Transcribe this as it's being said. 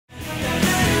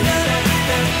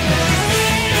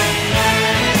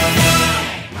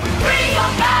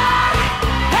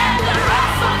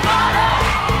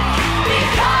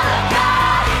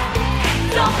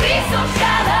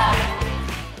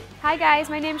Hi guys,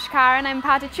 my name's Shakara and I'm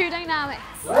part of True DynaMix.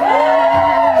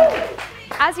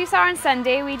 As you saw on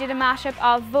Sunday, we did a mashup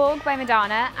of Vogue by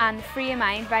Madonna and Free Your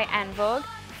Mind by En Vogue.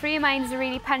 Free Your Mind is a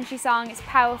really punchy song, it's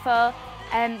powerful,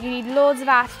 you need loads of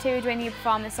attitude when you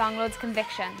perform the song, loads of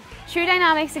conviction. True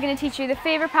DynaMix are going to teach you the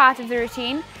favourite part of the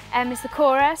routine, it's the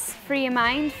chorus, Free Your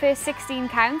Mind, first 16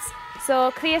 counts.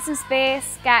 So clear some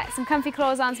space, get some comfy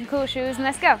clothes on, some cool shoes and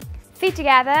let's go. Feet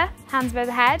together, hands above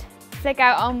the head, flick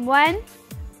out on 1,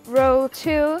 roll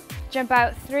 2, jump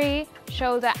out 3,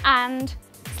 shoulder and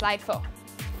slide 4.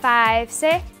 5,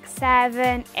 6,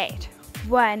 7, 8.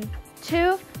 1,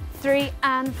 2, 3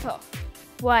 and 4.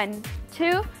 1,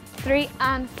 2, 3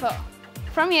 and 4.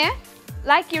 From here,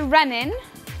 like you're running,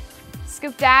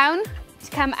 scoop down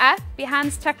to come up, your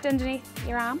hands tucked underneath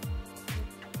your arm.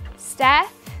 Step,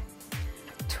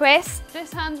 twist,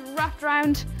 this hand's wrapped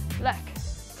around, look,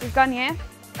 we've gone here,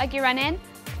 like you're running.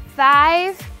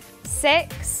 5,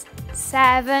 6,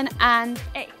 7 and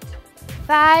 8.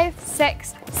 5,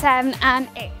 6, 7 and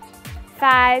 8.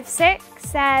 5, 6,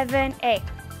 7, 8.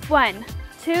 1,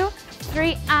 2,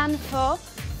 3 and 4.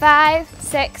 5,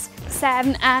 6,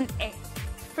 7 and 8.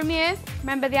 From here,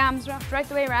 remember the arms wrapped right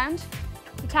the way around.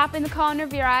 You tap in the corner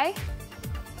of your eye.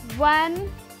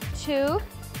 1, 2,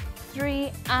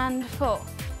 3 and 4.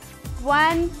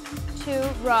 1, 2,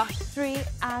 rock, 3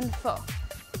 and 4.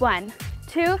 1,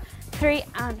 2, 3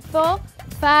 and 4.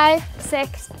 5,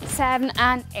 6, 7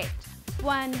 and 8.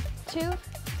 1, 2,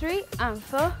 3 and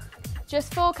 4.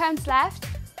 Just 4 counts left.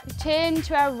 We turn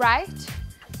to our right.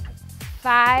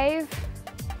 5,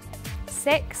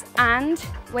 6 and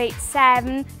wait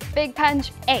 7. Big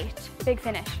punch 8. Big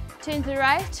finish. Turn to the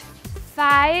right.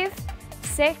 5,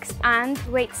 6 and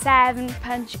wait 7.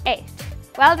 Punch 8.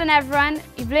 Well done everyone.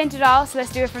 You've learned it all, so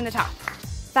let's do it from the top.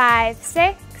 5,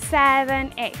 6,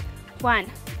 7, 8. 1,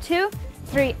 2,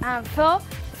 3 and 4.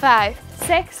 5,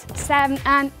 6, 7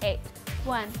 and 8.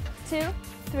 1, 2,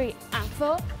 3 and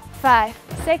 4. 5,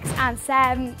 6 and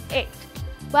 7, 8.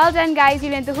 Well done guys,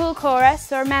 you learned the whole chorus,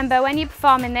 so remember when you're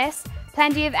performing this,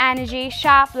 plenty of energy,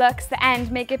 sharp looks, the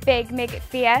end, make it big, make it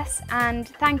fierce, and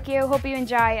thank you, hope you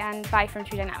enjoy and bye from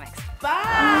True DynaMix.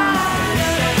 Bye!